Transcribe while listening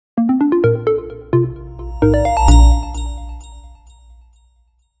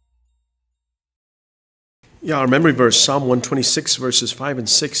Yeah, our memory verse, Psalm 126, verses 5 and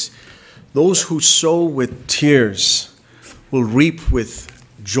 6. Those who sow with tears will reap with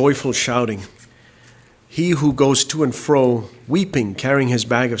joyful shouting. He who goes to and fro, weeping, carrying his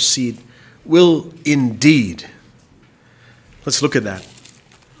bag of seed, will indeed. Let's look at that.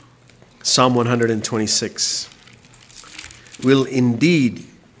 Psalm 126. Will indeed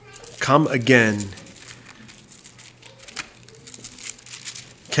come again,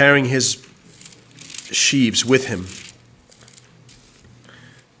 carrying his sheaves with him,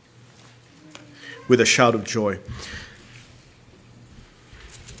 with a shout of joy.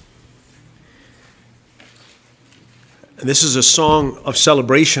 And this is a song of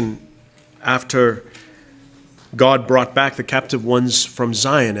celebration after God brought back the captive ones from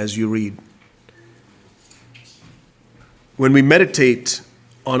Zion, as you read. When we meditate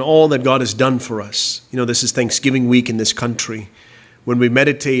on all that God has done for us, this is Thanksgiving week in this country. When we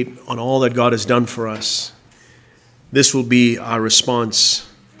meditate on all that God has done for us, this will be our response.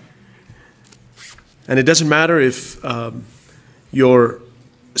 And it doesn't matter if you're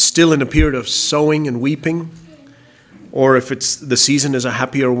still in a period of sowing and weeping, or if the season is a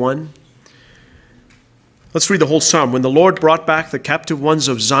happier one. Let's read the whole psalm. When the Lord brought back the captive ones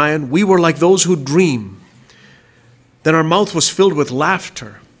of Zion, we were like those who dream. Then our mouth was filled with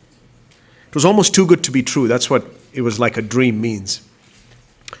laughter. It was almost too good to be true. That's what it was like a dream means.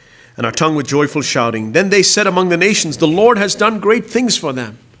 And our tongue with joyful shouting. Then they said among the nations, the Lord has done great things for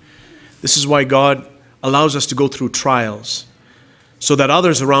them. This is why God allows us to go through trials, so that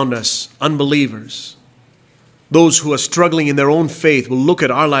others around us, unbelievers, those who are struggling in their own faith, will look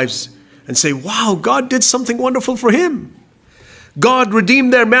at our lives and say, wow, God did something wonderful for him. God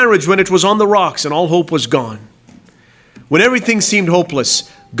redeemed their marriage when it was on the rocks and all hope was gone. When everything seemed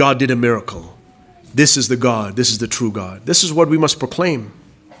hopeless, God did a miracle. This is the God. This is the true God. This is what we must proclaim.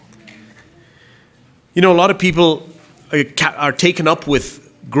 A lot of people are taken up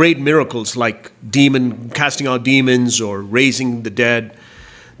with great miracles like casting out demons or raising the dead.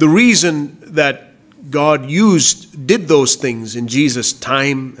 The reason that God did those things in Jesus'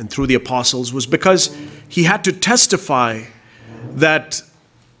 time and through the apostles was because he had to testify that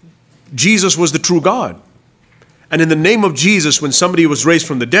Jesus was the true God. And in the name of Jesus, when somebody was raised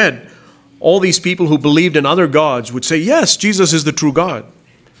from the dead, all these people who believed in other gods would say, yes, Jesus is the true God.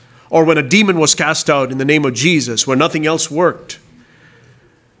 Or when a demon was cast out in the name of Jesus, where nothing else worked,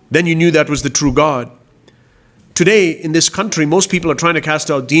 then you knew that was the true God. Today, in this country, most people are trying to cast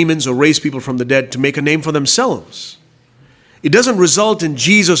out demons or raise people from the dead to make a name for themselves. It doesn't result in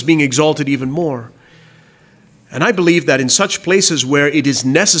Jesus being exalted even more. And I believe that in such places where it is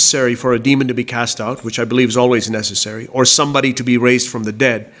necessary for a demon to be cast out, which I believe is always necessary, or somebody to be raised from the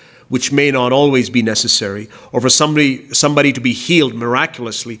dead, which may not always be necessary, or for somebody to be healed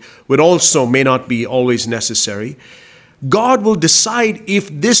miraculously, which also may not be always necessary, God will decide if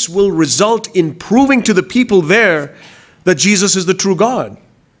this will result in proving to the people there that Jesus is the true God.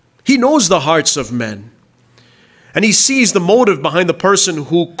 He knows the hearts of men. And he sees the motive behind the person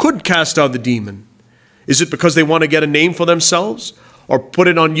who could cast out the demon. Is it because they want to get a name for themselves? Or put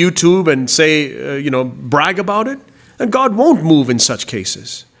it on YouTube and say, brag about it? And God won't move in such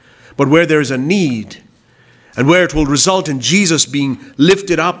cases. But where there is a need, and where it will result in Jesus being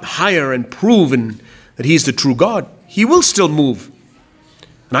lifted up higher and proven that he's the true God, he will still move.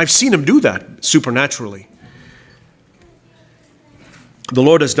 And I've seen him do that supernaturally. The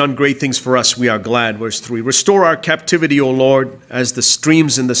Lord has done great things for us. We are glad. Verse 3. Restore our captivity, O Lord, as the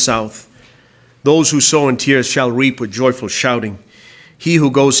streams in the south. Those who sow in tears shall reap with joyful shouting. He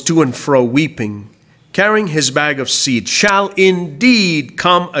who goes to and fro weeping, carrying his bag of seed, shall indeed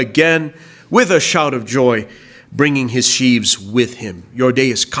come again with a shout of joy, bringing his sheaves with him. Your day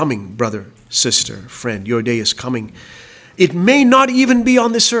is coming, brother, sister, friend. Your day is coming. It may not even be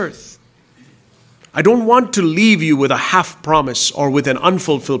on this earth. I don't want to leave you with a half promise or with an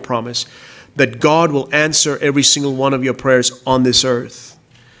unfulfilled promise that God will answer every single one of your prayers on this earth.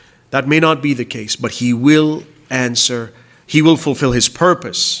 That may not be the case, but he will answer. He will fulfill his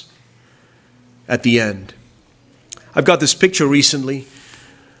purpose at the end. I've got this picture recently.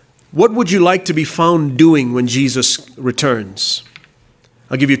 What would you like to be found doing when Jesus returns?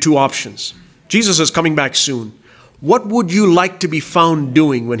 I'll give you two options. Jesus is coming back soon. What would you like to be found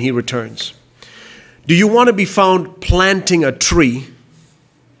doing when he returns? Do you want to be found planting a tree,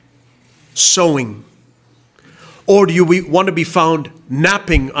 sowing? Or do you want to be found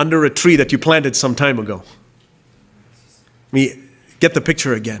napping under a tree that you planted some time ago? Let me get the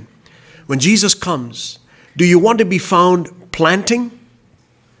picture again. When Jesus comes, do you want to be found planting?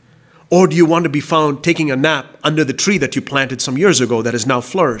 Or do you want to be found taking a nap under the tree that you planted some years ago that has now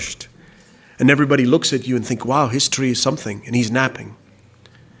flourished? And everybody looks at you and think, wow, his tree is something, and he's napping.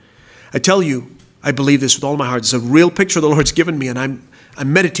 I tell you, I believe this with all my heart. It's a real picture the Lord's given me, and I'm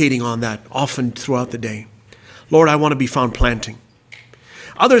meditating on that often throughout the day. Lord, I want to be found planting.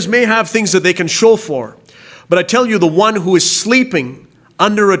 Others may have things that they can show for, but I tell you, the one who is sleeping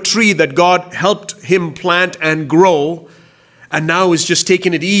under a tree that God helped him plant and grow, and now is just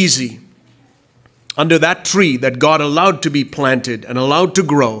taking it easy under that tree that God allowed to be planted and allowed to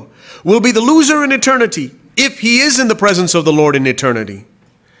grow, will be the loser in eternity if he is in the presence of the Lord in eternity.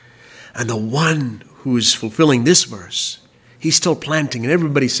 And the one who is fulfilling this verse, he's still planting, and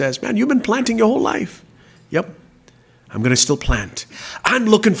everybody says, man, you've been planting your whole life. Yep, I'm going to still plant. I'm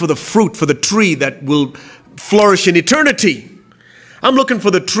looking for the fruit, for the tree that will flourish in eternity. I'm looking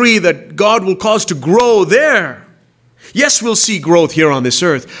for the tree that God will cause to grow there. Yes, we'll see growth here on this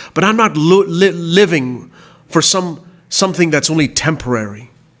earth, but I'm not living for something that's only temporary.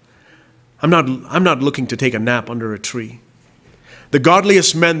 I'm not looking to take a nap under a tree. The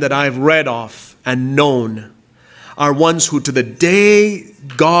godliest men that I've read of and known are ones who, to the day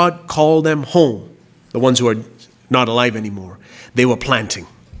God called them home, the ones who are not alive anymore, they were planting.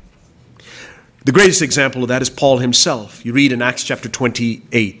 The greatest example of that is Paul himself. You read in Acts chapter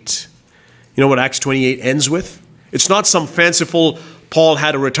 28. You know what Acts 28 ends with? It's not some fanciful, Paul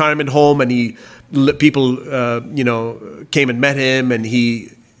had a retirement home and people came and met him, and he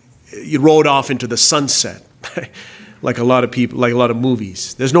rode off into the sunset. Like a lot of people, like a lot of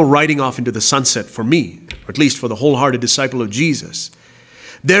movies. There's no riding off into the sunset for me, or at least for the wholehearted disciple of Jesus.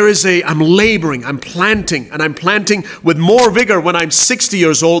 There is I'm laboring, I'm planting, and I'm planting with more vigor when I'm 60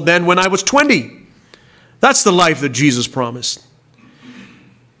 years old than when I was 20. That's the life that Jesus promised.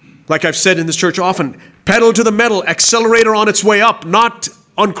 Like I've said in this church often, pedal to the metal, accelerator on its way up, not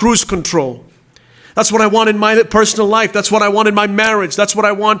on cruise control. That's what I want in my personal life. That's what I want in my marriage. That's what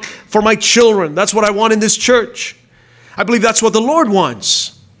I want for my children. That's what I want in this church. I believe that's what the Lord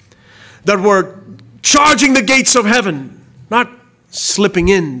wants. That we're charging the gates of heaven, not slipping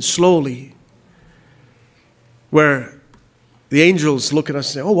in slowly. Where the angels look at us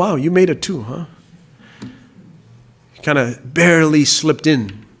and say, oh wow, you made it too, huh? You kind of barely slipped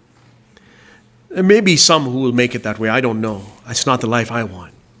in. There may be some who will make it that way. I don't know. That's not the life I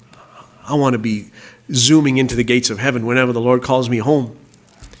want. I want to be zooming into the gates of heaven whenever the Lord calls me home.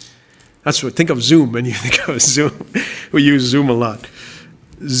 That's what, think of Zoom when you think of Zoom. We use Zoom a lot.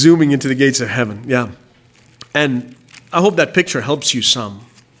 Zooming into the gates of heaven, yeah. And I hope that picture helps you some.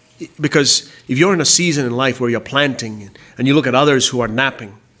 Because if you're in a season in life where you're planting and you look at others who are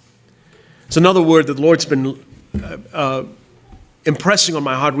napping, it's another word that the Lord's been impressing on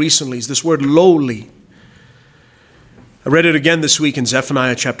my heart recently is this word lowly. I read it again this week in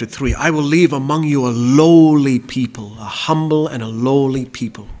Zephaniah chapter 3. I will leave among you a lowly people, a humble and a lowly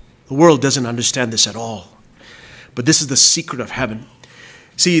people. The world doesn't understand this at all. But this is the secret of heaven.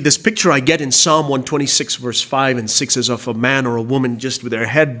 See, this picture I get in Psalm 126 verse 5 and 6 is of a man or a woman just with their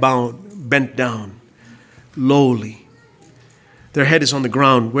head bent down, lowly. Their head is on the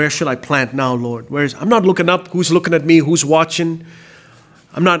ground. Where should I plant now, Lord? I'm not looking up. Who's looking at me? Who's watching?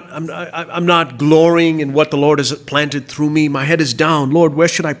 I'm not glorying in what the Lord has planted through me. My head is down. Lord, where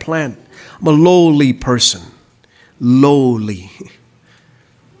should I plant? I'm a lowly person. Lowly.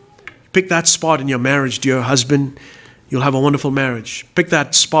 Pick that spot in your marriage, dear husband. You'll have a wonderful marriage. Pick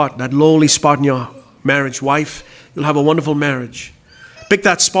that spot, that lowly spot in your marriage, wife. You'll have a wonderful marriage. Pick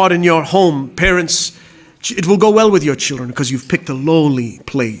that spot in your home, parents. It will go well with your children because you've picked a lowly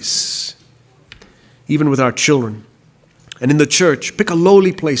place. Even with our children. And in the church, pick a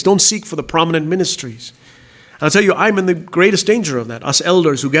lowly place. Don't seek for the prominent ministries. And I'll tell you, I'm in the greatest danger of that. Us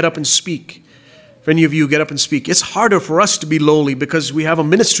elders who get up and speak. If any of you get up and speak, it's harder for us to be lowly because we have a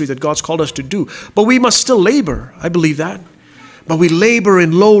ministry that God's called us to do. But we must still labor. I believe that. But we labor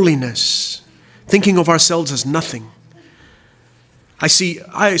in lowliness, thinking of ourselves as nothing. I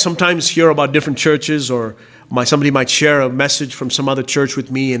sometimes hear about different churches, or somebody might share a message from some other church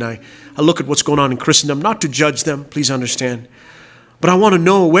with me, and I look at what's going on in Christendom, not to judge them, please understand. But I want to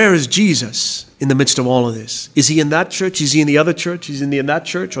know, where is Jesus in the midst of all of this? Is he in that church? Is he in the other church? Is he in that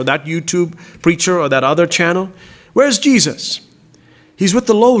church or that YouTube preacher or that other channel? Where's Jesus? He's with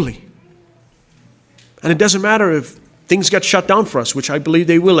the lowly. And it doesn't matter if things get shut down for us, which I believe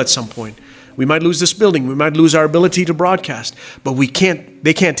they will at some point. We might lose this building. We might lose our ability to broadcast. But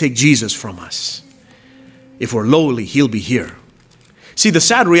they can't take Jesus from us. If we're lowly, he'll be here. See, the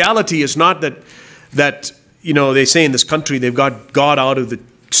sad reality is not that they say in this country they've got God out of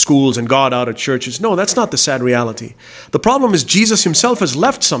schools and God out of churches. No, that's not the sad reality. The problem is Jesus himself has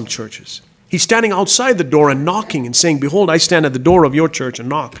left some churches. He's standing outside the door and knocking and saying, behold, I stand at the door of your church and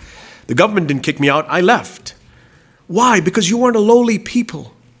knock. The government didn't kick me out. I left. Why? Because you weren't a lowly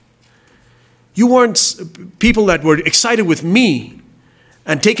people. You weren't people that were excited with me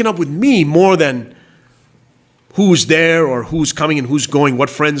and taken up with me more than who's there or who's coming and who's going, what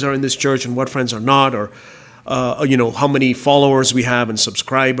friends are in this church and what friends are not, or how many followers we have and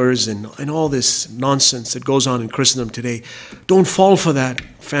subscribers and all this nonsense that goes on in Christendom today. Don't fall for that,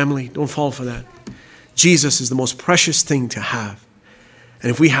 family. Don't fall for that. Jesus is the most precious thing to have.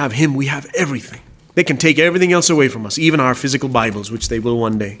 And if we have him, we have everything. They can take everything else away from us, even our physical Bibles, which they will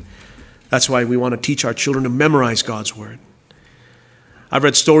one day. That's why we want to teach our children to memorize God's word. I've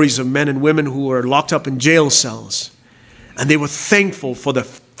read stories of men and women who were locked up in jail cells, and they were thankful for the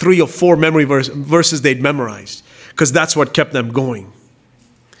 3 or 4 memory verses they'd memorized, because that's what kept them going.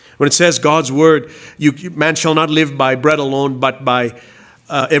 When it says God's word, man shall not live by bread alone, but by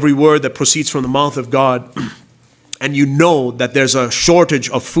every word that proceeds from the mouth of God, and you know that there's a shortage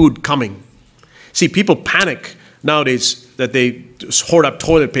of food coming. See, people panic nowadays that they just hoard up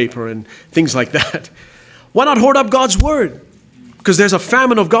toilet paper and things like that. Why not hoard up God's word? Because there's a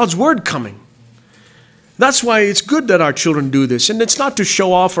famine of God's word coming. That's why it's good that our children do this. And it's not to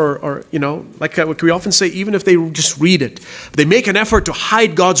show off or like we often say, even if they just read it. They make an effort to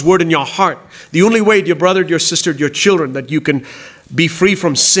hide God's word in your heart. The only way, dear brother, dear sister, dear children, that you can be free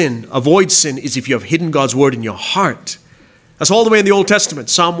from sin, avoid sin, is if you have hidden God's word in your heart. That's all the way in the Old Testament.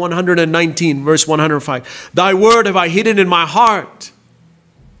 Psalm 119, verse 105. Thy word have I hidden in my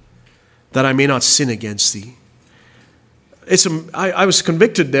that I may not sin against thee. I was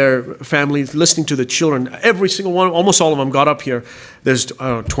convicted there, family, listening to the children. Every single one, almost all of them got up here. There's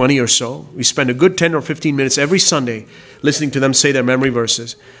 20 or so. We spend a good 10 or 15 minutes every Sunday listening to them say their memory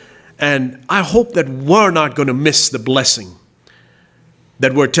verses. And I hope that we're not going to miss the blessing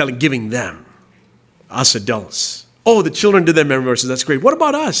that we're giving them, us adults. Oh, the children did their memory verses. That's great. What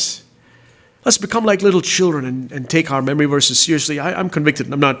about us? Let's become like little children and take our memory verses seriously. I'm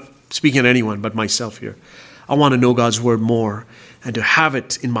convicted. I'm not speaking to anyone but myself here. I want to know God's word more and to have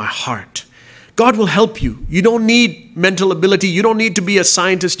it in my heart. God will help you. You don't need mental ability. You don't need to be a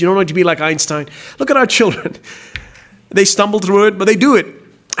scientist. You don't need to be like Einstein. Look at our children. They stumble through it, but they do it.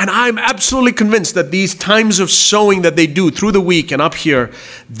 And I'm absolutely convinced that these times of sowing that they do through the week and up here,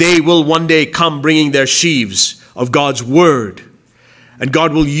 they will one day come bringing their sheaves of God's word. And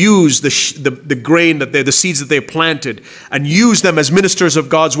God will use the grain, the seeds that they planted, and use them as ministers of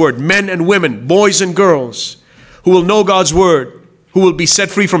God's word. Men and women, boys and girls, who will know God's word, who will be set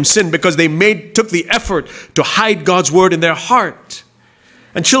free from sin because they took the effort to hide God's word in their heart.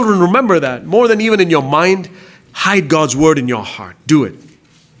 And children, remember that. More than even in your mind, hide God's word in your heart. Do it.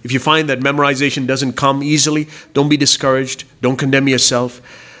 If you find that memorization doesn't come easily, don't be discouraged. Don't condemn yourself.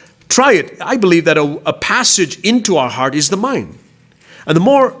 Try it. I believe that a passage into our heart is the mind. And the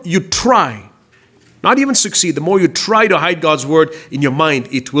more you try, not even succeed, the more you try to hide God's word in your mind,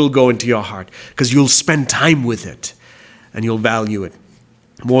 it will go into your heart because you'll spend time with it and you'll value it.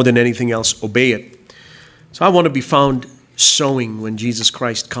 More than anything else, obey it. So I want to be found sowing when Jesus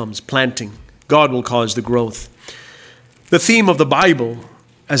Christ comes, planting. God will cause the growth. The theme of the Bible,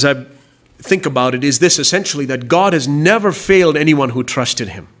 as I think about it, is this essentially, that God has never failed anyone who trusted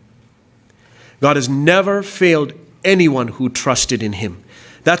him. God has never failed anyone who trusted in him.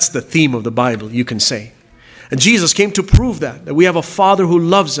 That's the theme of the Bible, you can say. And Jesus came to prove that we have a Father who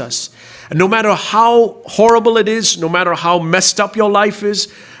loves us. And no matter how horrible it is, no matter how messed up your life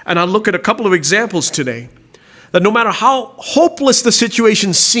is, and I'll look at a couple of examples today, that no matter how hopeless the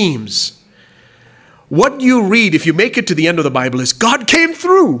situation seems, what you read, if you make it to the end of the Bible, is God came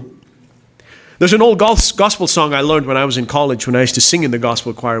through. There's an old gospel song I learned when I was in college, when I used to sing in the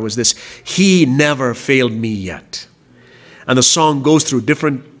gospel choir, was this: He never failed me yet. And the song goes through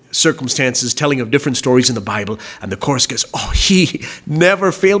different circumstances, telling of different stories in the Bible, and the chorus goes, oh, he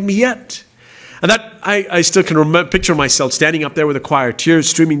never failed me yet. And that, I still can picture myself standing up there with a choir, tears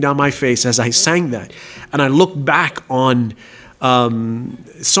streaming down my face as I sang that. And I look back on,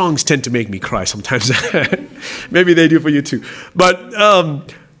 songs tend to make me cry sometimes. Maybe they do for you too. But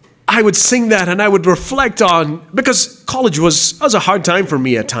I would sing that and I would reflect on, because college was a hard time for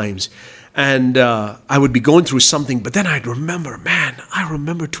me at times. And I would be going through something, but then I'd remember, man, I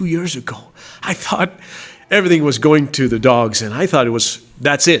remember 2 years ago, I thought everything was going to the dogs, and I thought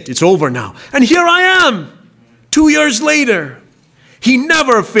that's it, it's over now. And here I am, 2 years later. He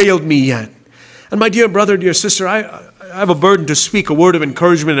never failed me yet. And my dear brother, dear sister, I have a burden to speak a word of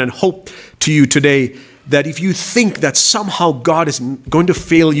encouragement and hope to you today that if you think that somehow God is going to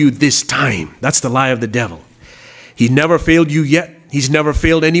fail you this time, that's the lie of the devil. He never failed you yet. He's never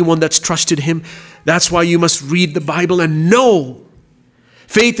failed anyone that's trusted him. That's why you must read the Bible and know.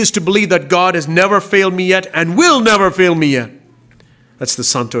 Faith is to believe that God has never failed me yet and will never fail me yet. That's the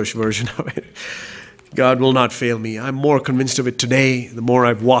Santosh version of it. God will not fail me. I'm more convinced of it today, the more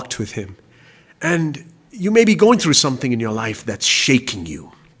I've walked with him. And you may be going through something in your life that's shaking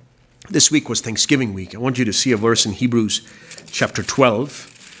you. This week was Thanksgiving week. I want you to see a verse in Hebrews chapter 12.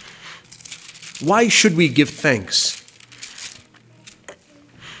 Why should we give thanks?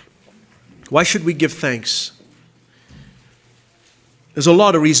 Why should we give thanks? There's a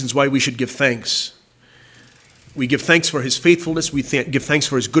lot of reasons why we should give thanks. We give thanks for his faithfulness. We give thanks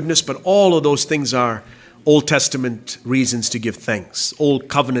for his goodness. But all of those things are Old Testament reasons to give thanks. Old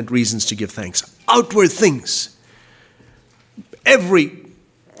covenant reasons to give thanks. Outward things. Every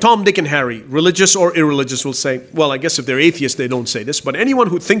Tom, Dick, and Harry, religious or irreligious, will say, well, I guess if they're atheists, they don't say this, but anyone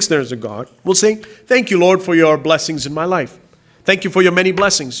who thinks there's a God will say, thank you, Lord, for your blessings in my life. Thank you for your many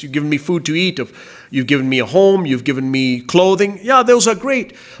blessings. You've given me food to eat. You've given me a home. You've given me clothing. Yeah, those are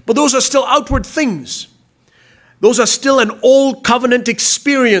great. But those are still outward things. Those are still an old covenant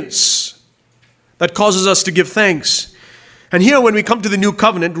experience that causes us to give thanks. And here, when we come to the new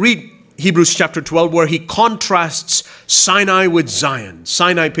covenant, read Hebrews chapter 12, where he contrasts Sinai with Zion.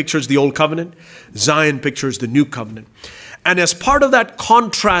 Sinai pictures the old covenant. Zion pictures the new covenant. And as part of that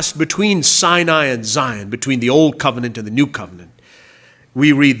contrast between Sinai and Zion, between the old covenant and the new covenant,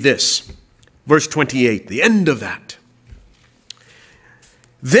 we read this, verse 28, the end of that.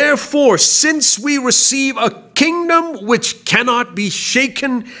 Therefore, since we receive a kingdom which cannot be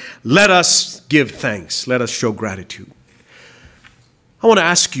shaken, let us give thanks. Let us show gratitude. I want to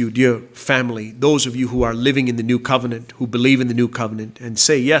ask you, dear family, those of you who are living in the new covenant, who believe in the new covenant, and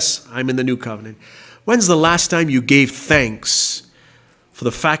say, yes, I'm in the new covenant. When's the last time you gave thanks for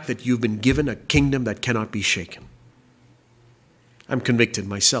the fact that you've been given a kingdom that cannot be shaken? I'm convicted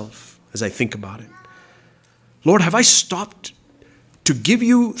myself as I think about it. Lord, have I stopped to give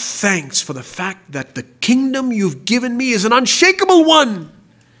you thanks for the fact that the kingdom you've given me is an unshakable one?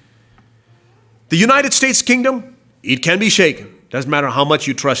 The United States kingdom, it can be shaken. Doesn't matter how much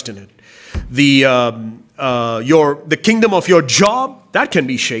you trust in it. The kingdom of your job, that can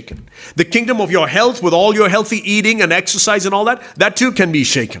be shaken. The kingdom of your health with all your healthy eating and exercise and all that, that too can be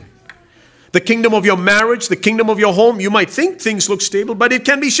shaken. The kingdom of your marriage, the kingdom of your home, you might think things look stable, but it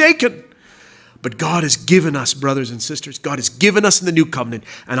can be shaken. But God has given us, brothers and sisters, God has given us in the new covenant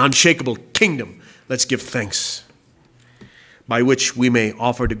an unshakable kingdom. Let's give thanks, by which we may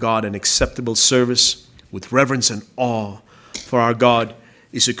offer to God an acceptable service with reverence and awe. For our God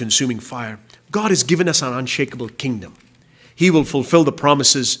is a consuming fire. God has given us an unshakable kingdom. He will fulfill the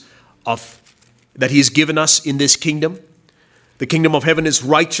promises that he has given us in this kingdom. The kingdom of heaven is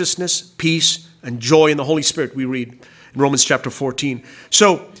righteousness, peace, and joy in the Holy Spirit, we read in Romans chapter 14.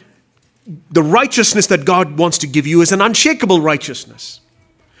 So, the righteousness that God wants to give you is an unshakable righteousness.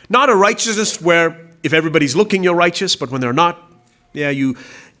 Not a righteousness where if everybody's looking, you're righteous, but when they're not, yeah, you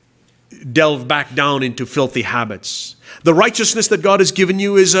delve back down into filthy habits. The righteousness that God has given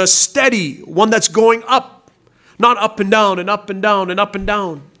you is a steady one that's going up, not up and down and up and down and up and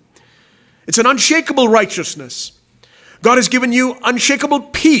down. It's an unshakable righteousness. God has given you unshakable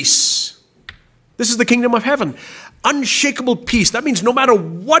peace. This is the kingdom of heaven. Unshakable peace. That means no matter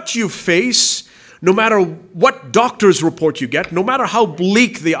what you face, no matter what doctor's report you get, no matter how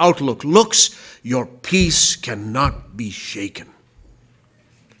bleak the outlook looks, your peace cannot be shaken.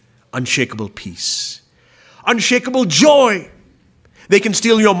 Unshakable peace. Unshakable joy. They can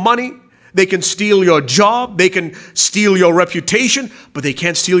steal your money. They can steal your job. They can steal your reputation. But they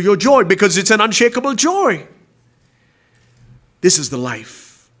can't steal your joy because it's an unshakable joy. This is the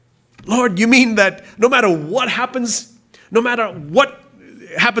life. Lord, you mean that no matter what happens, no matter what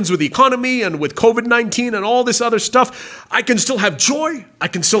happens with the economy and with COVID-19 and all this other stuff, I can still have joy. I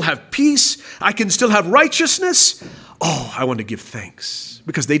can still have peace. I can still have righteousness. Oh, I want to give thanks.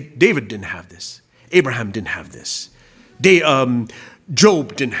 Because David didn't have this. Abraham didn't have this.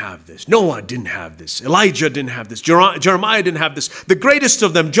 Job didn't have this. Noah didn't have this. Elijah didn't have this. Jeremiah didn't have this. The greatest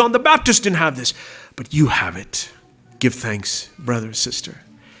of them, John the Baptist, didn't have this. But you have it. Give thanks, brother, sister,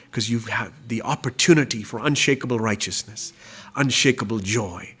 because you have the opportunity for unshakable righteousness, unshakable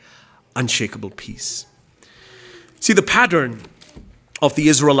joy, unshakable peace. See, the pattern of the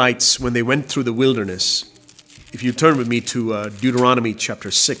Israelites when they went through the wilderness, if you turn with me to Deuteronomy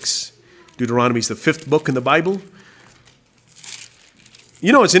chapter 6. Deuteronomy is the 5th book in the Bible.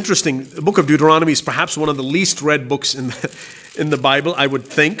 You know, it's interesting. The book of Deuteronomy is perhaps one of the least read books in the Bible, I would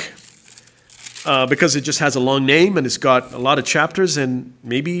think. because it just has a long name and it's got a lot of chapters and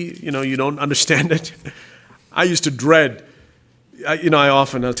maybe, you don't understand it. I used to dread,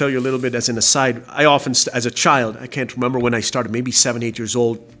 I'll tell you a little bit as an aside, I often, as a child, I can't remember when I started, maybe 7, 8 years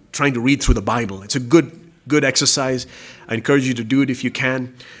old, trying to read through the Bible. It's a good exercise. I encourage you to do it if you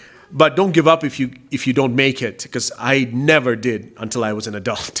can. But don't give up if you don't make it, because I never did until I was an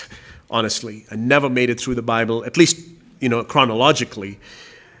adult, honestly. I never made it through the Bible, at least, chronologically.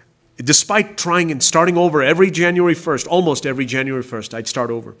 Despite trying and starting over every January 1st, almost every January 1st, I'd start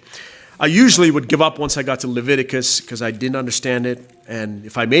over. I usually would give up once I got to Leviticus because I didn't understand it. And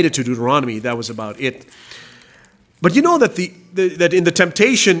if I made it to Deuteronomy, that was about it. But you know that that in the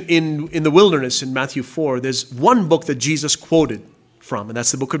temptation in the wilderness in Matthew 4, there's one book that Jesus quoted from, and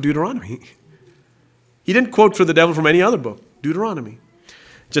that's the book of Deuteronomy. He didn't quote for the devil from any other book, Deuteronomy.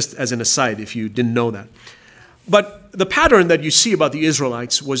 Just as an aside, if you didn't know that. But the pattern that you see about the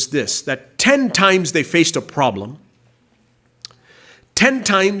Israelites was this, that 10 times they faced a problem, 10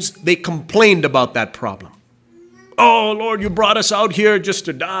 times they complained about that problem. Oh, Lord, you brought us out here just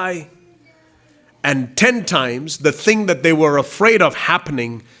to die. And 10 times the thing that they were afraid of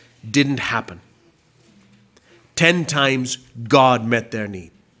happening didn't happen. 10 times God met their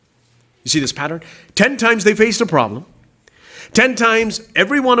need. You see this pattern? 10 times they faced a problem. 10 times,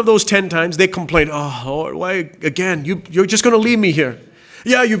 every one of those 10 times, they complained, oh, Lord, why again? You're just going to leave me here.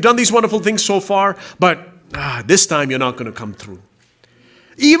 Yeah, you've done these wonderful things so far, but this time you're not going to come through.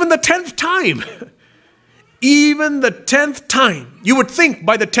 Even the 10th time, even the 10th time, you would think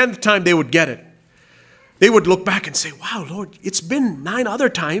by the 10th time they would get it. They would look back and say, wow, Lord, it's been 9 other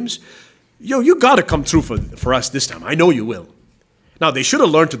times. You got to come through for us this time. I know you will. Now, they should have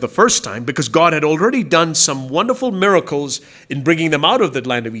learned it the first time because God had already done some wonderful miracles in bringing them out of the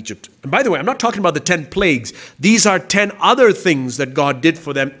land of Egypt. And by the way, I'm not talking about the 10 plagues. These are 10 other things that God did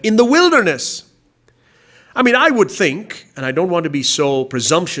for them in the wilderness. I mean, I would think, and I don't want to be so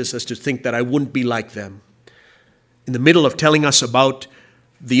presumptuous as to think that I wouldn't be like them. In the middle of telling us about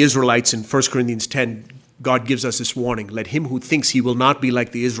the Israelites in 1 Corinthians 10, God gives us this warning. Let him who thinks he will not be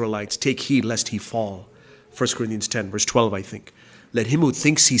like the Israelites take heed lest he fall. 1 Corinthians 10, verse 12, I think. Let him who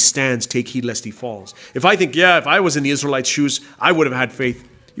thinks he stands take heed lest he falls. If I think, if I was in the Israelites' shoes, I would have had faith.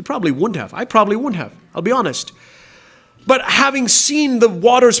 You probably wouldn't have. I probably wouldn't have. I'll be honest. But having seen the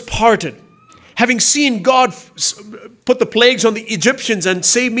waters parted, having seen God put the plagues on the Egyptians and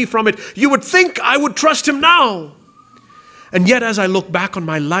save me from it, you would think I would trust him now. And yet as I look back on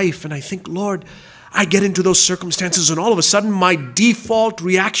my life and I think, Lord, I get into those circumstances and all of a sudden my default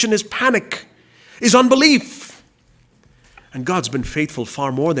reaction is panic, is unbelief. And God's been faithful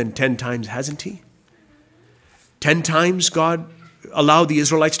far more than 10 times, hasn't he? 10 times God allowed the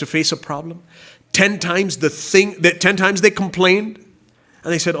Israelites to face a problem. 10 times 10 times they complained.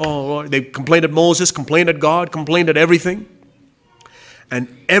 And they said, oh, Lord, they complained at Moses, complained at God, complained at everything. And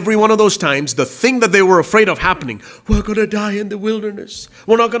every one of those times, the thing that they were afraid of happening, we're going to die in the wilderness.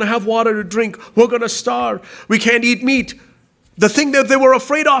 We're not going to have water to drink. We're going to starve. We can't eat meat. The thing that they were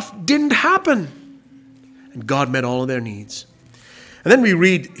afraid of didn't happen. And God met all of their needs. And then we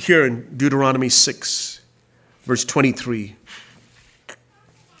read here in Deuteronomy 6, verse 23.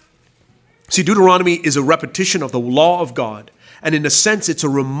 See, Deuteronomy is a repetition of the law of God. And in a sense, it's a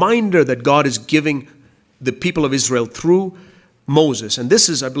reminder that God is giving the people of Israel through Moses. And this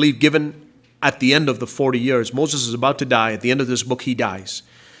is, I believe, given at the end of the 40 years. Moses is about to die. At the end of this book, he dies.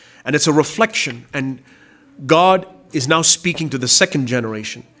 And it's a reflection. And God is now speaking to the second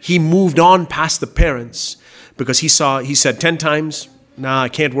generation. He moved on past the parents because he said 10 times, nah, I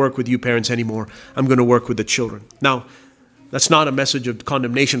can't work with you parents anymore. I'm going to work with the children. Now, that's not a message of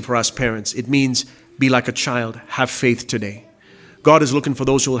condemnation for us parents. It means be like a child. Have faith today. God is looking for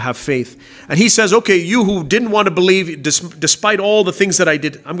those who will have faith. And he says, okay, you who didn't want to believe, despite all the things that I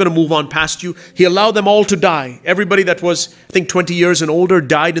did, I'm going to move on past you. He allowed them all to die. Everybody that was, I think, 20 years and older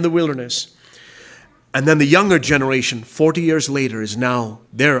died in the wilderness. And then the younger generation, 40 years later, is now,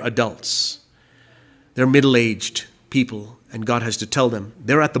 they're adults. They're middle-aged people. And God has to tell them.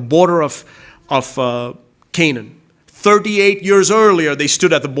 They're at the border of Canaan. 38 years earlier, they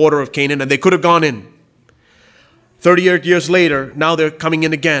stood at the border of Canaan and they could have gone in. 38 years later, now they're coming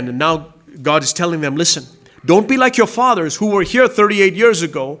in again. And now God is telling them, listen, don't be like your fathers who were here 38 years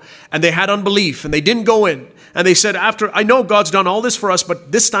ago and they had unbelief and they didn't go in. And they said, I know God's done all this for us,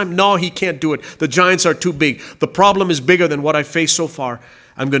 but this time, no, he can't do it. The giants are too big. The problem is bigger than what I faced so far.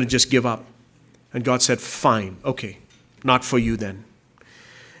 I'm going to just give up. And God said, fine, okay, not for you then.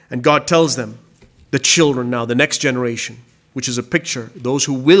 And God tells them, the children now, the next generation, which is a picture, those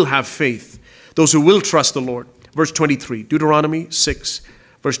who will have faith, those who will trust the Lord. Verse 23, Deuteronomy 6,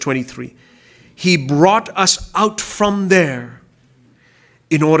 verse 23. He brought us out from there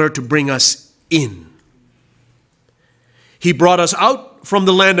in order to bring us in. He brought us out from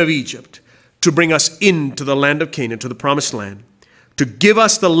the land of Egypt to bring us into the land of Canaan, to the promised land, to give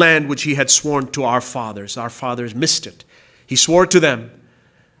us the land which he had sworn to our fathers. Our fathers missed it. He swore to them,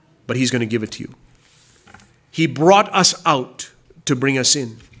 but he's going to give it to you. He brought us out to bring us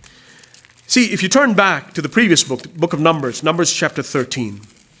in. See, if you turn back to the previous book, the book of Numbers, Numbers chapter 13,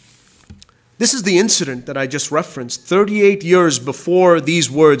 this is the incident that I just referenced 38 years before these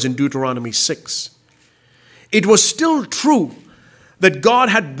words in Deuteronomy 6. It was still true that God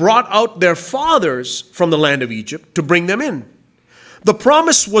had brought out their fathers from the land of Egypt to bring them in. The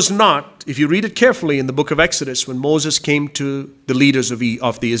promise was not, if you read it carefully in the book of Exodus, when Moses came to the leaders of the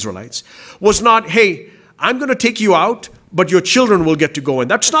Israelites, was not, hey, I'm going to take you out, but your children will get to go in.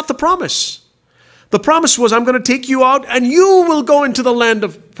 That's not the promise. The promise was, I'm going to take you out and you will go into the land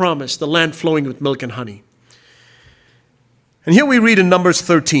of promise, the land flowing with milk and honey. And here we read in Numbers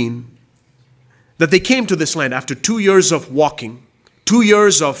 13 that they came to this land after 2 years of walking, 2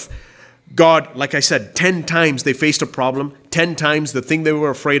 years of God, like I said, 10 times they faced a problem, 10 times the thing they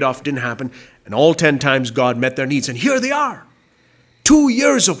were afraid of didn't happen, and all 10 times God met their needs. And here they are. 2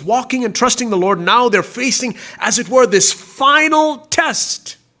 years of walking and trusting the Lord. Now they're facing, as it were, this final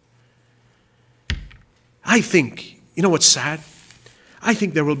test. I think, you know what's sad? I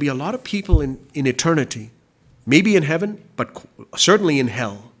think there will be a lot of people in eternity, maybe in heaven, but certainly in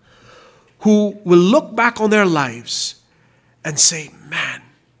hell, who will look back on their lives and say, man,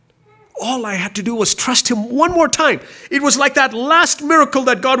 all I had to do was trust him one more time. It was like that last miracle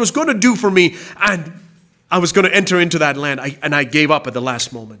that God was going to do for me, and I was going to enter into that land, and I gave up at the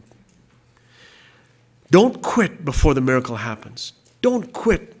last moment. Don't quit before the miracle happens. Don't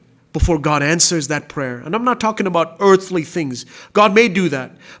quit before God answers that prayer. And I'm not talking about earthly things. God may do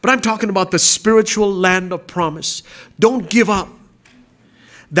that. But I'm talking about the spiritual land of promise. Don't give up.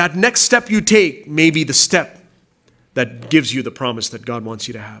 That next step you take may be the step that gives you the promise that God wants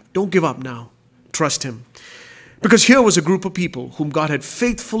you to have. Don't give up now. Trust him. Because here was a group of people whom God had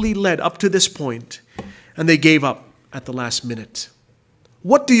faithfully led up to this point, and they gave up at the last minute.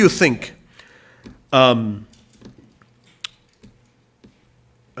 What do you think? Shammah,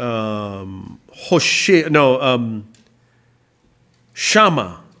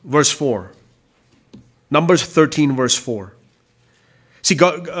 verse 4. Numbers 13, verse 4. See,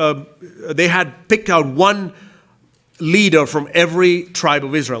 God, they had picked out one leader from every tribe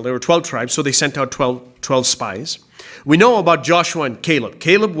of Israel. There were 12 tribes, so they sent out 12 spies. We know about Joshua and Caleb.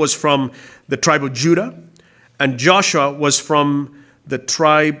 Caleb was from the tribe of Judah, and Joshua was from the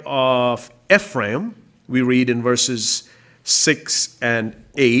tribe of Ephraim. We read in verses 6 and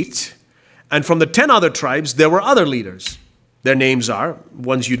 8. And from the 10 other tribes, there were other leaders. Their names are,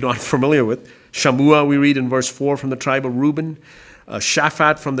 ones you're not familiar with. Shammua, we read in verse 4, from the tribe of Reuben.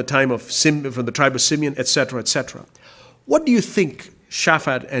 Shaphat from the tribe of Simeon, etc., etc. What do you think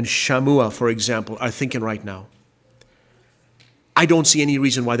Shaphat and Shammua, for example, are thinking right now? I don't see any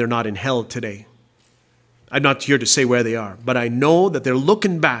reason why they're not in hell today. I'm not here to say where they are, but I know that they're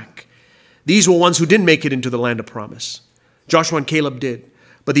looking back. These were ones who didn't make it into the land of promise. Joshua and Caleb did,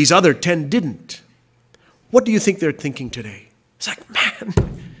 but these other 10 didn't. What do you think they're thinking today? It's like, man,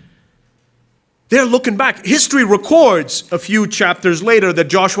 they're looking back. History records a few chapters later that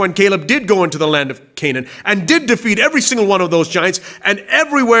Joshua and Caleb did go into the land of Canaan and did defeat every single one of those giants, and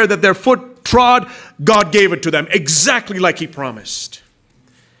everywhere that their foot trod, God gave it to them exactly like he promised.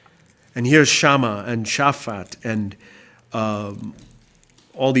 And here's Shammah and Shaphat and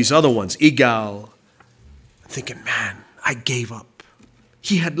all these other ones, Igal, thinking, man, I gave up.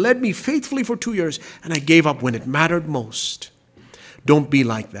 He had led me faithfully for 2 years, and I gave up when it mattered most. Don't be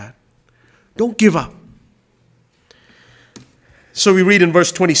like that. Don't give up. So we read in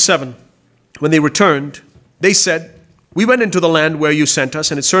verse 27, when they returned, they said, we went into the land where you sent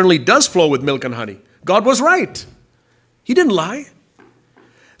us, and it certainly does flow with milk and honey. God was right. He didn't lie.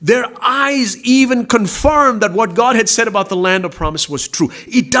 Their eyes even confirmed that what God had said about the land of promise was true.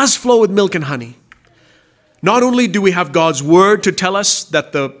 It does flow with milk and honey. Not only do we have God's word to tell us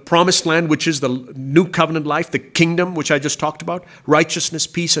that the promised land, which is the new covenant life, the kingdom, which I just talked about, righteousness,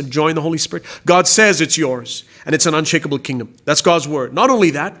 peace, and joy in the Holy Spirit, God says it's yours, and it's an unshakable kingdom. That's God's word. Not only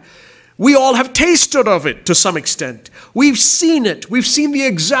that, we all have tasted of it to some extent. We've seen it. We've seen the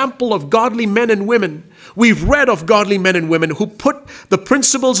example of godly men and women. We've read of godly men and women who put the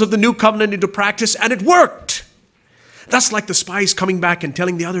principles of the new covenant into practice, and it worked. That's like the spies coming back and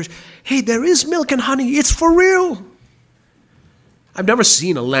telling the others, hey, there is milk and honey. It's for real. I've never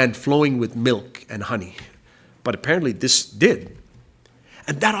seen a land flowing with milk and honey, but apparently this did.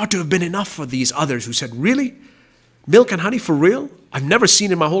 And that ought to have been enough for these others who said, really? Milk and honey for real? I've never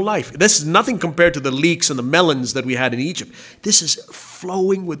seen it in my whole life. This is nothing compared to the leeks and the melons that we had in Egypt. This is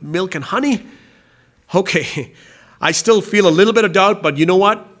flowing with milk and honey. Okay, I still feel a little bit of doubt, but you know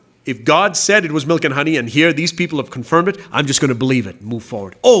what? If God said it was milk and honey, and here these people have confirmed it, I'm just going to believe it and move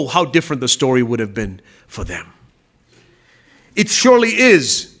forward. Oh, how different the story would have been for them. It surely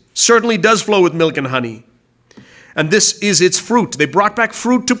is, certainly does flow with milk and honey. And this is its fruit. They brought back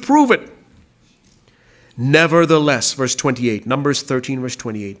fruit to prove it. Nevertheless, verse 28, Numbers 13, verse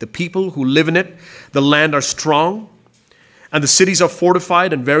 28, the people who live in it, the land are strong, and the cities are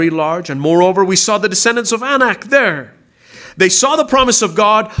fortified and very large. And moreover, we saw the descendants of Anak there. They saw the promise of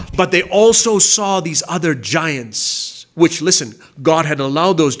God, but they also saw these other giants, which, listen, God had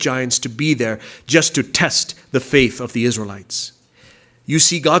allowed those giants to be there just to test the faith of the Israelites. You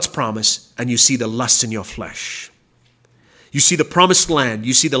see God's promise, and you see the lust in your flesh. You see the promised land.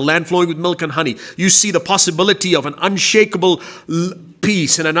 You see the land flowing with milk and honey. You see the possibility of an unshakable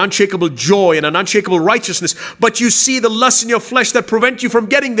peace and an unshakable joy and an unshakable righteousness. But you see the lust in your flesh that prevent you from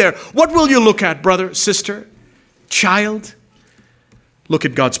getting there. What will you look at, brother, sister, child? Look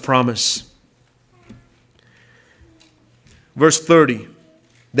at God's promise. Verse 30.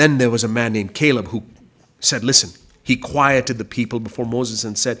 Then there was a man named Caleb who said, listen, he quieted the people before Moses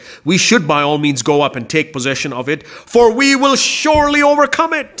and said, we should by all means go up and take possession of it, for we will surely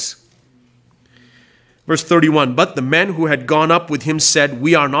overcome it. Verse 31, but the men who had gone up with him said,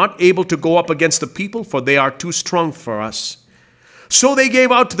 we are not able to go up against the people, for they are too strong for us. So they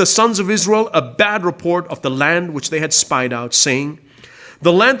gave out to the sons of Israel a bad report of the land which they had spied out, saying,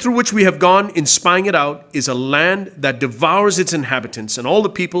 the land through which we have gone in spying it out is a land that devours its inhabitants, and all the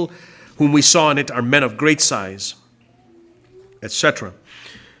people whom we saw in it are men of great size, etc.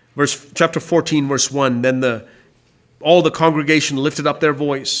 Chapter 14, verse 1, then all the congregation lifted up their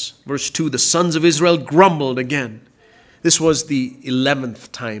voice. Verse 2, the sons of Israel grumbled again. This was the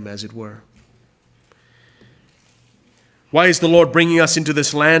 11th time, as it were. Why is the Lord bringing us into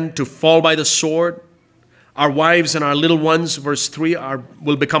this land to fall by the sword? Our wives and our little ones, verse 3,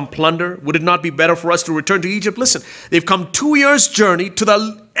 will become plunder. Would it not be better for us to return to Egypt? Listen, they've come 2 years' journey to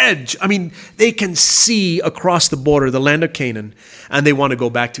the edge. I mean, they can see across the border, the land of Canaan, and they want to go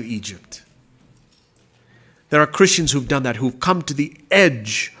back to Egypt. There are Christians who've done that, who've come to the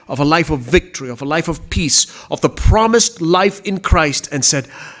edge of a life of victory, of a life of peace, of the promised life in Christ, and said,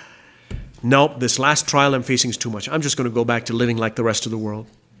 no, this last trial I'm facing is too much. I'm just going to go back to living like the rest of the world.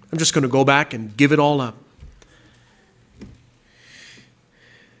 I'm just going to go back and give it all up.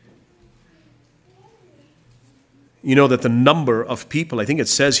 You know that the number of people, I think it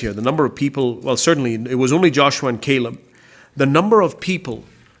says here, the number of people, well, certainly it was only Joshua and Caleb. The number of people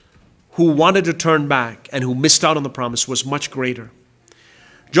who wanted to turn back and who missed out on the promise was much greater.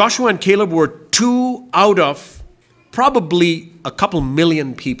 Joshua and Caleb were 2 out of probably a couple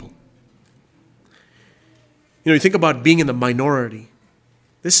million people. You know, you think about being in the minority.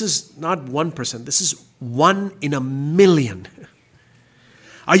 This is not 1%. This is 1 in a million.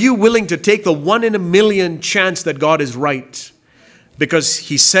 Are you willing to take the 1 in a million chance that God is right because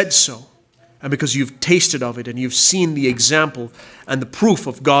He said so and because you've tasted of it and you've seen the example and the proof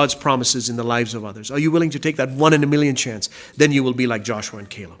of God's promises in the lives of others? Are you willing to take that 1 in a million chance? Then you will be like Joshua and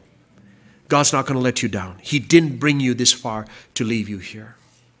Caleb. God's not going to let you down. He didn't bring you this far to leave you here.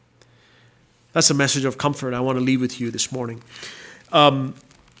 That's a message of comfort I want to leave with you this morning.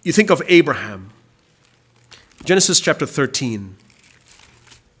 You think of Abraham. Genesis chapter 13.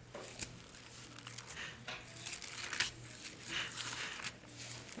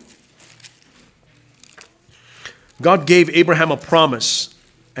 God gave Abraham a promise,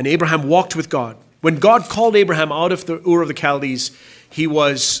 and Abraham walked with God. When God called Abraham out of the Ur of the Chaldees, he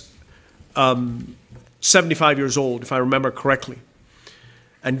was 75 years old, if I remember correctly.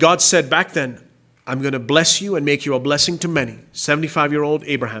 And God said back then, I'm going to bless you and make you a blessing to many. 75-year-old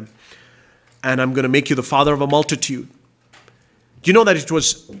Abraham. And I'm going to make you the father of a multitude. Do you know that it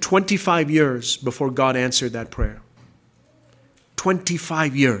was 25 years before God answered that prayer?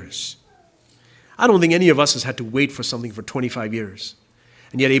 25 years. I don't think any of us has had to wait for something for 25 years.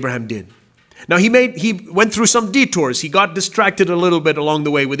 And yet Abraham did. Now he went through some detours. He got distracted a little bit along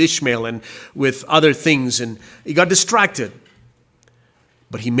the way with Ishmael and with other things. And he got distracted.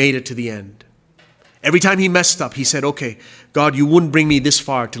 But he made it to the end. Every time he messed up, he said, okay, God, you wouldn't bring me this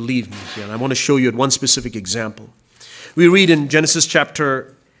far to leave me here. And I want to show you one specific example. We read in Genesis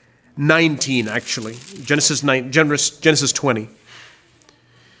chapter 19, actually. Genesis 20.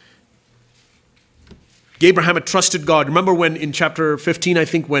 Abraham had trusted God. Remember when in chapter 15, I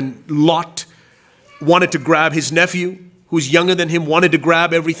think, when Lot wanted to grab his nephew, who's younger than him, wanted to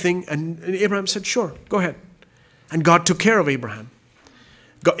grab everything. And Abraham said, sure, go ahead. And God took care of Abraham.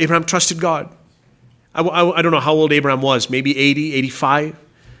 Abraham trusted God. I don't know how old Abraham was, maybe 80, 85.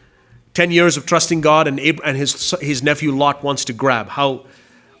 10 years of trusting God, and his nephew Lot wants to grab. How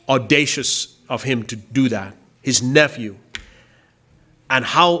audacious of him to do that. His nephew. And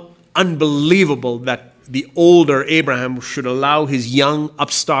how unbelievable that the older Abraham should allow his young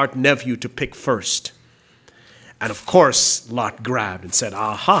upstart nephew to pick first. And of course, Lot grabbed and said,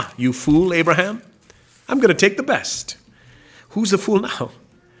 aha, you fool, Abraham. I'm going to take the best. Who's the fool now?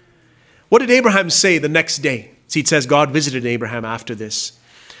 What did Abraham say the next day? See, it says God visited Abraham after this.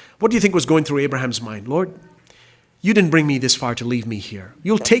 What do you think was going through Abraham's mind? Lord, you didn't bring me this far to leave me here.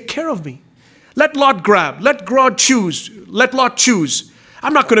 You'll take care of me. Let Lot grab. Let God choose. Let Lot choose.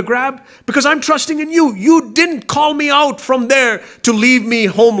 I'm not going to grab because I'm trusting in you. You didn't call me out from there to leave me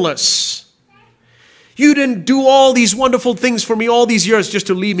homeless. You didn't do all these wonderful things for me all these years just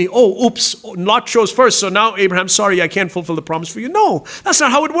to leave me. Oh, oops, Lot chose first. So now, Abraham, sorry, I can't fulfill the promise for you. No, that's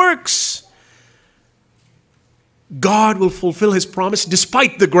not how it works. God will fulfill his promise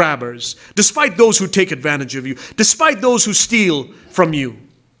despite the grabbers, despite those who take advantage of you, despite those who steal from you.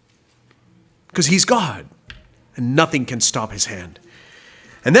 Because he's God, and nothing can stop his hand.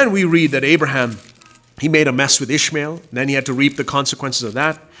 And then we read that Abraham, he made a mess with Ishmael, and then he had to reap the consequences of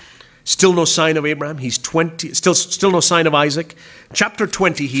that. Still no sign of Abraham. He's 20, still no sign of Isaac. Chapter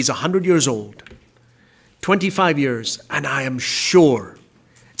 20, he's 100 years old. 25 years, and I am sure,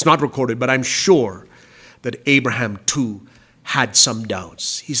 it's not recorded, but I'm sure that Abraham too had some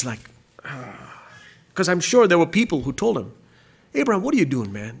doubts. He's like, because I'm sure there were people who told him, Abraham, what are you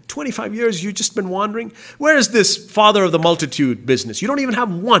doing, man? 25 years, you've just been wandering. Where is this father of the multitude business? You don't even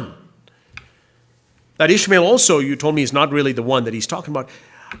have one. That Ishmael also, you told me, is not really the one that he's talking about.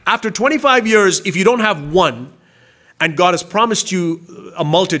 After 25 years, if you don't have one, and God has promised you a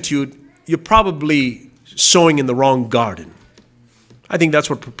multitude, you're probably sowing in the wrong garden. I think that's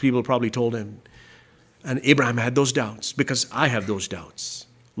what people probably told him. And Abraham had those doubts, because I have those doubts.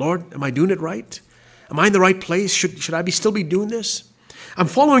 Lord, am I doing it right? Am I in the right place? Should I still be doing this? I'm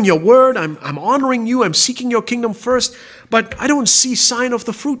following your word. I'm honoring you. I'm seeking your kingdom first. But I don't see sign of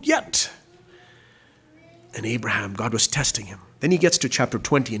the fruit yet. And Abraham, God was testing him. Then he gets to chapter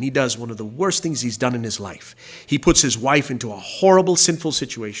 20, and he does one of the worst things he's done in his life. He puts his wife into a horrible, sinful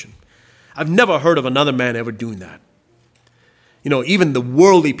situation. I've never heard of another man ever doing that. You know, even the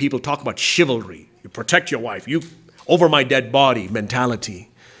worldly people talk about chivalry. You protect your wife. You over my dead body mentality.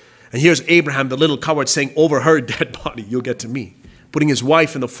 And here's Abraham, the little coward, saying, over her dead body, you'll get to me. Putting his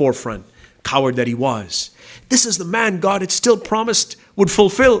wife in the forefront, coward that he was. This is the man God had still promised would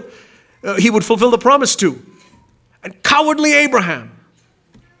fulfill. He would fulfill the promise to. And cowardly Abraham.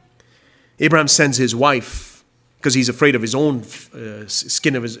 Abraham sends his wife, because he's afraid of his own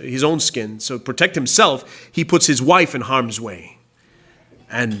skin, of his own skin. So to protect himself, he puts his wife in harm's way.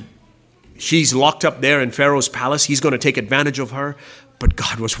 And she's locked up there in Pharaoh's palace. He's going to take advantage of her. But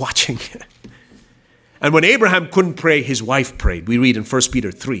God was watching. And when Abraham couldn't pray, his wife prayed. We read in 1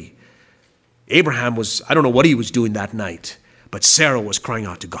 Peter 3. Abraham was, I don't know what he was doing that night, but Sarah was crying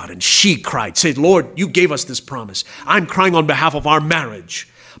out to God. And she cried, said, Lord, you gave us this promise. I'm crying on behalf of our marriage.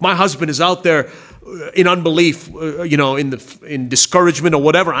 My husband is out there in unbelief, in discouragement or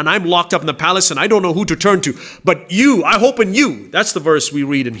whatever, and I'm locked up in the palace and I don't know who to turn to. But you, I hope in you. That's the verse we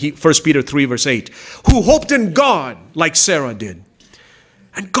read in 1 Peter 3 verse 8. Who hoped in God like Sarah did.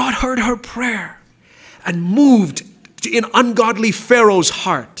 And God heard her prayer and moved in ungodly Pharaoh's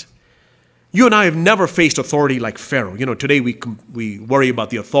heart. You and I have never faced authority like Pharaoh. You know, today we worry about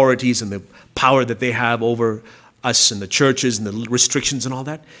the authorities and the power that they have over us and the churches and the restrictions and all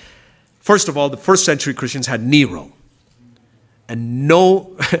that. First of all, the first century Christians had Nero. And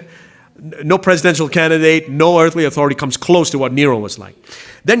no presidential candidate, no earthly authority comes close to what Nero was like.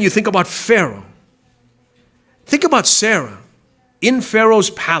 Then you think about Pharaoh. Think about Sarah. In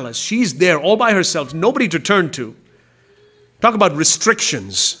Pharaoh's palace, she's there all by herself, nobody to turn to. Talk about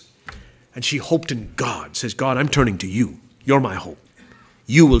restrictions. And she hoped in God, says, God, I'm turning to you. You're my hope.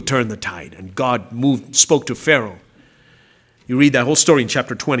 You will turn the tide. And God spoke to Pharaoh. You read that whole story in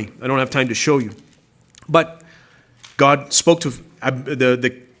chapter 20. I don't have time to show you. But God spoke to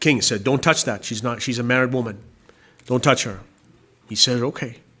the king, said, don't touch that. She's a married woman. Don't touch her. He said,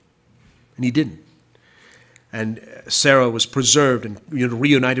 okay. And he didn't. And Sarah was preserved and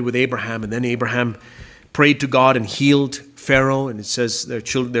reunited with Abraham. And then Abraham prayed to God and healed Pharaoh. And it says their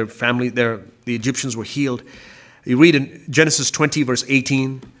children, their family, the Egyptians were healed. You read in Genesis 20 verse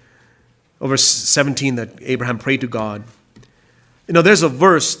 18, or verse 17 that Abraham prayed to God. You know, there's a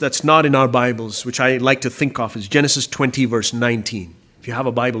verse that's not in our Bibles, which I like to think of as Genesis 20, verse 19. If you have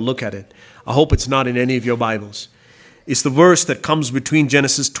a Bible, look at it. I hope it's not in any of your Bibles. It's the verse that comes between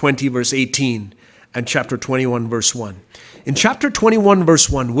Genesis 20, verse 18 and chapter 21, verse 1. In chapter 21, verse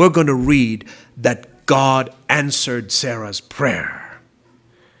 1, we're going to read that God answered Sarah's prayer.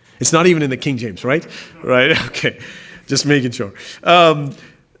 It's not even in the King James, right? Right? Okay. Just making sure.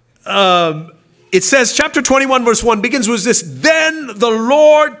 It says, chapter 21, verse 1 begins with this. Then the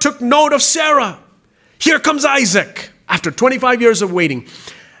Lord took note of Sarah. Here comes Isaac after 25 years of waiting.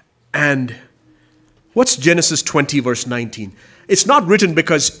 And what's Genesis 20, verse 19? It's not written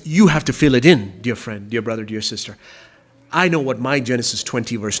because you have to fill it in, dear friend, dear brother, dear sister. I know what my Genesis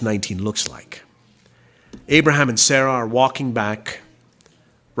 20, verse 19 looks like. Abraham and Sarah are walking back,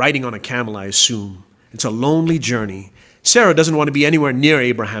 riding on a camel, I assume. It's a lonely journey. Sarah doesn't want to be anywhere near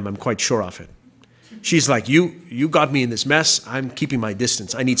Abraham, I'm quite sure of it. She's like, you got me in this mess. I'm keeping my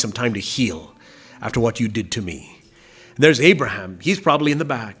distance. I need some time to heal after what you did to me. And there's Abraham. He's probably in the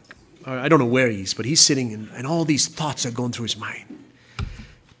back. I don't know where he is, but he's sitting and all these thoughts are going through his mind.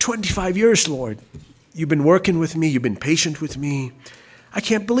 25 years, Lord. You've been working with me. You've been patient with me. I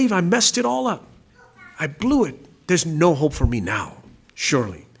can't believe I messed it all up. I blew it. There's no hope for me now.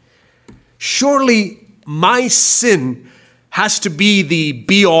 Surely. Surely my sin has to be the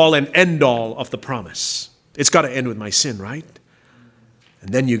be-all and end-all of the promise. It's got to end with my sin, right?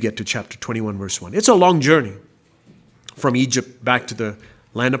 And then you get to chapter 21, verse 1. It's a long journey from Egypt back to the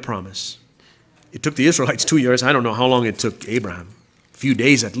land of promise. It took the Israelites 2 years. I don't know how long it took Abraham. A few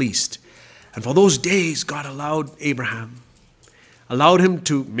days at least. And for those days, God allowed him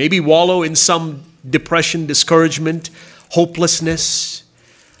to maybe wallow in some depression, discouragement, hopelessness.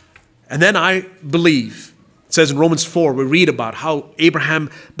 And then I believe, it says in Romans 4, we read about how Abraham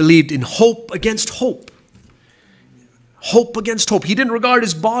believed in hope against hope. Hope against hope. He didn't regard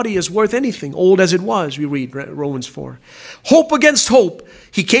his body as worth anything, old as it was, we read Romans 4. Hope against hope.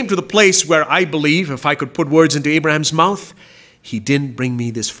 He came to the place where I believe, if I could put words into Abraham's mouth, he didn't bring me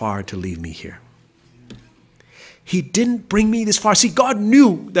this far to leave me here. He didn't bring me this far. See, God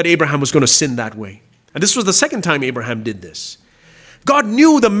knew that Abraham was going to sin that way. And this was the second time Abraham did this. God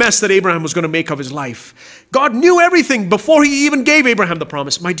knew the mess that Abraham was going to make of his life. God knew everything before he even gave Abraham the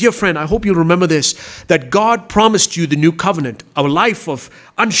promise. My dear friend, I hope you'll remember this, that God promised you the new covenant, a life of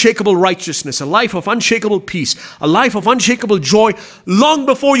unshakable righteousness, a life of unshakable peace, a life of unshakable joy long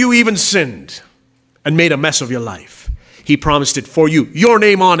before you even sinned and made a mess of your life. He promised it for you, your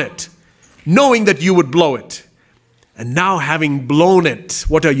name on it, knowing that you would blow it. And now having blown it,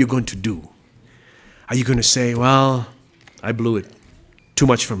 what are you going to do? Are you going to say, well, I blew it. Too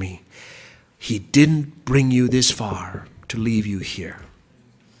much for me. He didn't bring you this far to leave you here.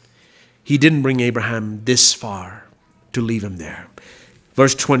 He didn't bring Abraham this far to leave him there.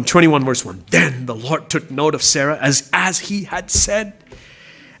 Verse 21, verse 1. Then the Lord took note of Sarah as he had said.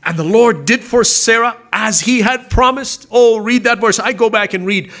 And the Lord did for Sarah as he had promised. Oh, read that verse. I go back and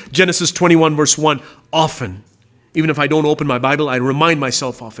read Genesis 21, verse 1 often. Even if I don't open my Bible, I remind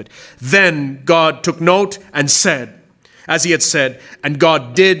myself of it. Then God took note and said, as he had said, and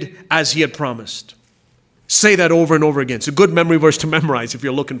God did as he had promised. Say that over and over again. It's a good memory verse to memorize if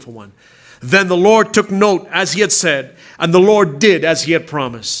you're looking for one. Then the Lord took note as he had said, and the Lord did as he had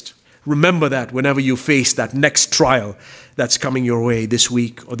promised. Remember that whenever you face that next trial that's coming your way this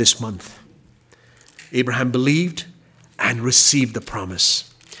week or this month. Abraham believed and received the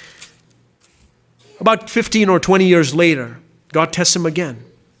promise. About 15 or 20 years later, God tests him again.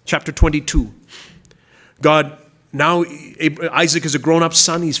 Chapter 22. Now Isaac is a grown-up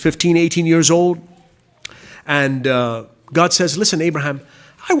son. He's 15, 18 years old. And God says, listen, Abraham,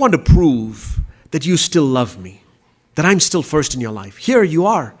 I want to prove that you still love me, that I'm still first in your life. Here you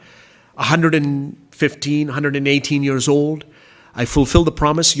are, 115, 118 years old. I fulfilled the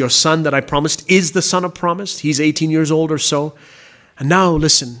promise. Your son that I promised is the son of promise. He's 18 years old or so. And now,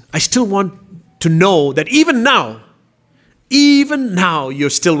 listen, I still want to know that even now, you're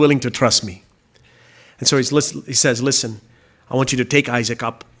still willing to trust me. And so he says, listen, I want you to take Isaac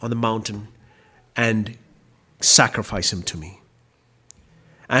up on the mountain and sacrifice him to me.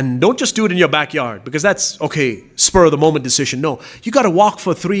 And don't just do it in your backyard, because that's, okay, spur of the moment decision. No, you got to walk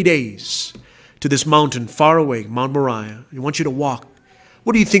for 3 days to this mountain far away, Mount Moriah. I want you to walk.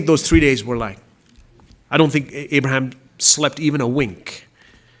 What do you think those 3 days were like? I don't think Abraham slept even a wink.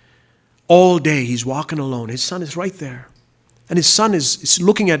 All day he's walking alone. His son is right there. And his son is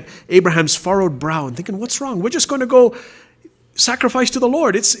looking at Abraham's furrowed brow and thinking, what's wrong? We're just going to go sacrifice to the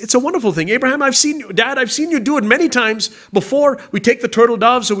Lord. It's a wonderful thing. Abraham, Dad, I've seen you do it many times before. We take the turtle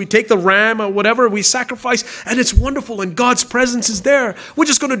doves or we take the ram or whatever, we sacrifice, and it's wonderful, and God's presence is there. We're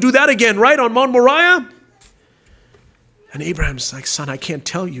just going to do that again, right, on Mount Moriah? And Abraham's like, son, I can't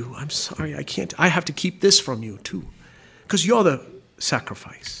tell you. I'm sorry, I can't. I have to keep this from you too, because you're the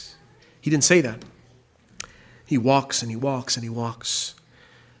sacrifice. He didn't say that. He walks and he walks and he walks,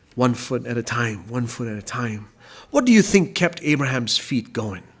 1 foot at a time, 1 foot at a time. What do you think kept Abraham's feet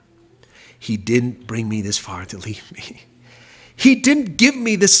going? He didn't bring me this far to leave me. He didn't give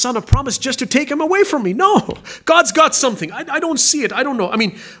me this son of promise just to take him away from me. No, God's got something. I don't see it. I don't know. I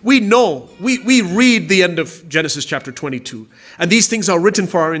mean, we know. We read the end of Genesis chapter 22. And these things are written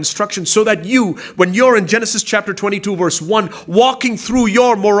for our instruction so that you, when you're in Genesis chapter 22 verse 1, walking through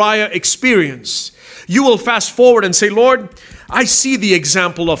your Moriah experience, you will fast forward and say, Lord, I see the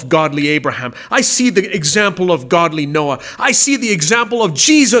example of godly Abraham. I see the example of godly Noah. I see the example of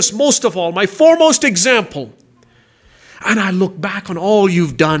Jesus, most of all, my foremost example. And I look back on all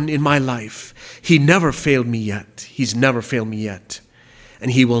you've done in my life. He never failed me yet. He's never failed me yet. And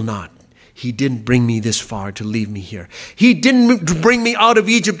he will not. He didn't bring me this far to leave me here. He didn't bring me out of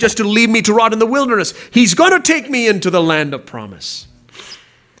Egypt just to leave me to rot in the wilderness. He's going to take me into the land of promise.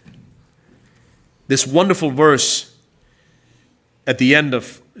 This wonderful verse at the end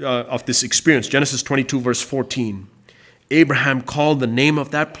of this experience, Genesis 22 verse 14, Abraham called the name of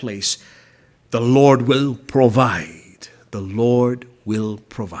that place, the Lord will provide. The Lord will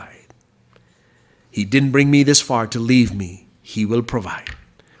provide. He didn't bring me this far to leave me. He will provide.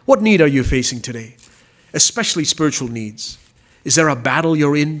 What need are you facing today? Especially spiritual needs. Is there a battle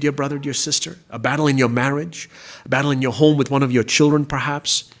you're in, dear brother, dear sister? A battle in your marriage? A battle in your home with one of your children,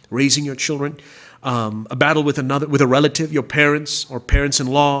 perhaps? Raising your children? A battle with a relative, your parents or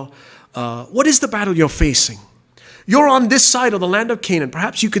parents-in-law? What is the battle you're facing? You're on this side of the land of Canaan.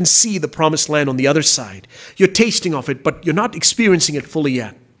 Perhaps you can see the promised land on the other side. You're tasting of it, but you're not experiencing it fully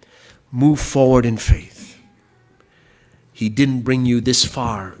yet. Move forward in faith. He didn't bring you this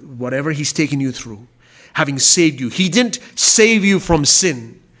far, whatever he's taken you through, having saved you. He didn't save you from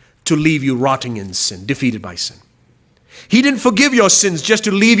sin to leave you rotting in sin, defeated by sin. He didn't forgive your sins just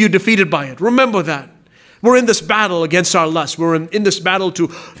to leave you defeated by it. Remember that. We're in this battle against our lust. We're in this battle to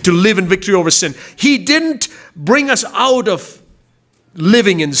live in victory over sin. He didn't bring us out of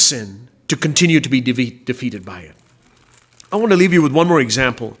living in sin to continue to be defeated by it. I want to leave you with one more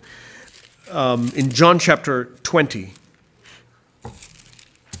example. In John chapter 20.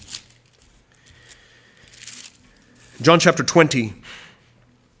 John chapter 20.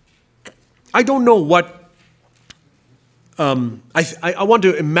 I don't know what I want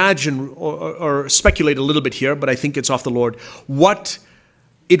to imagine or speculate a little bit here, but I think it's off the Lord, what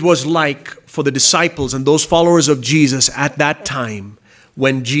it was like for the disciples and those followers of Jesus at that time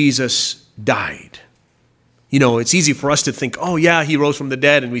when Jesus died. You know, it's easy for us to think, oh yeah, he rose from the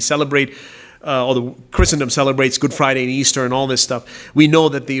dead, and we celebrate, or the Christendom celebrates Good Friday and Easter and all this stuff. We know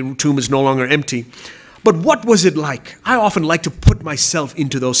that the tomb is no longer empty. But what was it like? I often like to put myself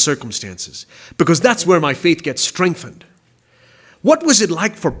into those circumstances because that's where my faith gets strengthened. What was it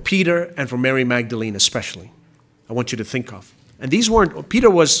like for Peter and for Mary Magdalene especially? I want you to think of. And these weren't, Peter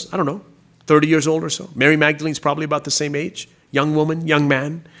was, I don't know, 30 years old or so. Mary Magdalene's probably about the same age. Young woman, young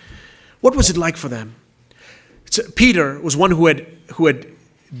man. What was it like for them? Peter was one who had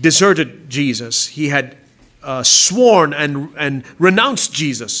deserted Jesus. He had sworn and renounced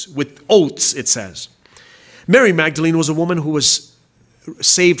Jesus with oaths, it says. Mary Magdalene was a woman who was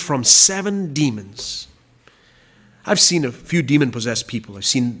saved from 7 demons. I've seen a few demon-possessed people. I've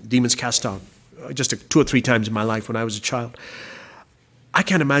seen demons cast out just 2 or 3 times in my life when I was a child. I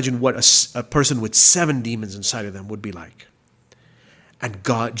can't imagine what a person with 7 demons inside of them would be like. And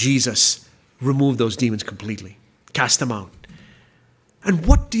Jesus, removed those demons completely, cast them out. And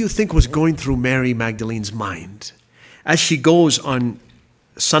what do you think was going through Mary Magdalene's mind as she goes on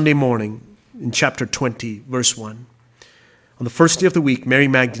Sunday morning in chapter 20, verse 1? On the first day of the week, Mary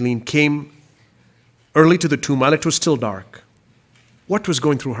Magdalene came early to the tomb while it was still dark. What was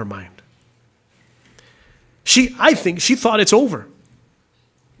going through her mind? I think she thought it's over.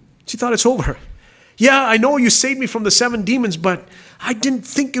 She thought it's over. Yeah, I know you saved me from the 7 demons, but I didn't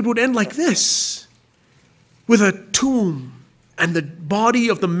think it would end like this. With a tomb and the body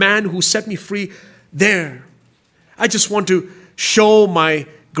of the man who set me free there. I just want to show my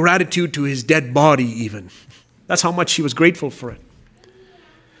gratitude to his dead body even. That's how much she was grateful for it.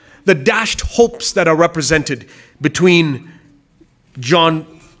 The dashed hopes that are represented between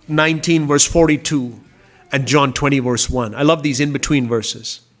John 19 verse 42 and John 20 verse 1. I love these in-between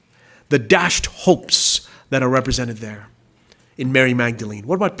verses. The dashed hopes that are represented there. in Mary Magdalene.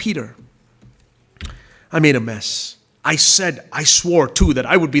 What about Peter? I made a mess. I swore too that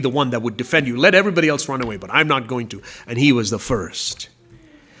I would be the one that would defend you. Let everybody else run away, but I'm not going to. And he was the first.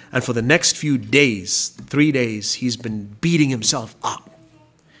 And for the next few days, 3 days, he's been beating himself up.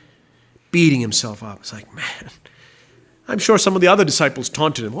 Beating himself up. It's like, man, I'm sure some of the other disciples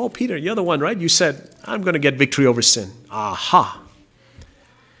taunted him. Oh, Peter, you're the one, right? You said, I'm going to get victory over sin. Aha.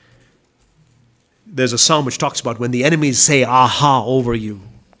 There's a psalm which talks about when the enemies say aha over you,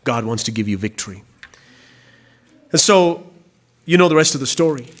 God wants to give you victory. And so, you know the rest of the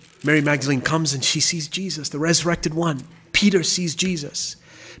story. Mary Magdalene comes and she sees Jesus, the resurrected one. Peter sees Jesus.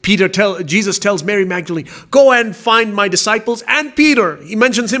 Jesus tells Mary Magdalene, go and find my disciples and Peter. He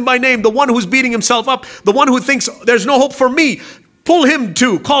mentions him by name, the one who's beating himself up, the one who thinks there's no hope for me. Pull him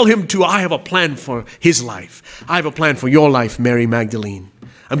too, call him too. I have a plan for his life. I have a plan for your life, Mary Magdalene.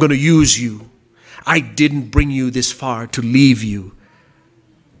 I'm going to use you. I didn't bring you this far to leave you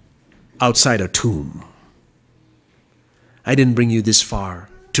outside a tomb. I didn't bring you this far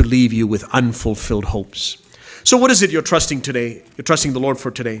to leave you with unfulfilled hopes. So what is it you're trusting today? You're trusting the Lord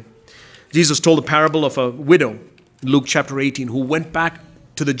for today. Jesus told the parable of a widow in Luke chapter 18 who went back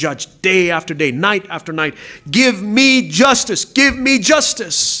to the judge day after day, night after night. Give me justice. Give me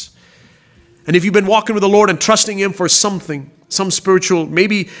justice. And if you've been walking with the Lord and trusting Him for something, some spiritual,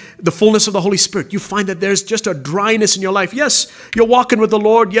 maybe the fullness of the Holy Spirit, you find that there's just a dryness in your life. Yes, you're walking with the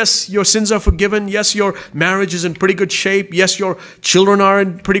Lord. Yes, your sins are forgiven. Yes, your marriage is in pretty good shape. Yes, your children are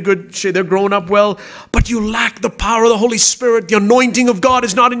in pretty good shape. They're growing up well. But you lack the power of the Holy Spirit. The anointing of God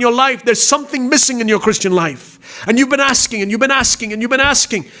is not in your life. There's something missing in your Christian life. And you've been asking, and you've been asking, and you've been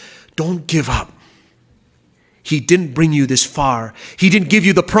asking. Don't give up. He didn't bring you this far. He didn't give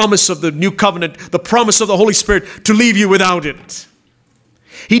you the promise of the new covenant, the promise of the Holy Spirit to leave you without it.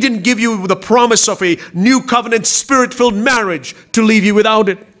 He didn't give you the promise of a new covenant spirit-filled marriage to leave you without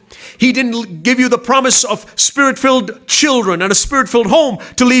it. He didn't give you the promise of spirit-filled children and a spirit-filled home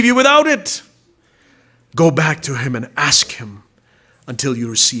to leave you without it. Go back to Him and ask Him until you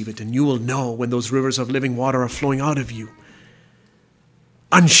receive it, and you will know when those rivers of living water are flowing out of you.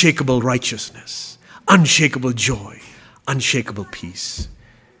 Unshakable righteousness. Unshakable joy, unshakable peace.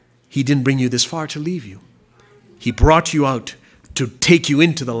 He didn't bring you this far to leave you. He brought you out to take you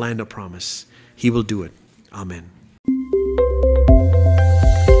into the land of promise. He will do it. Amen.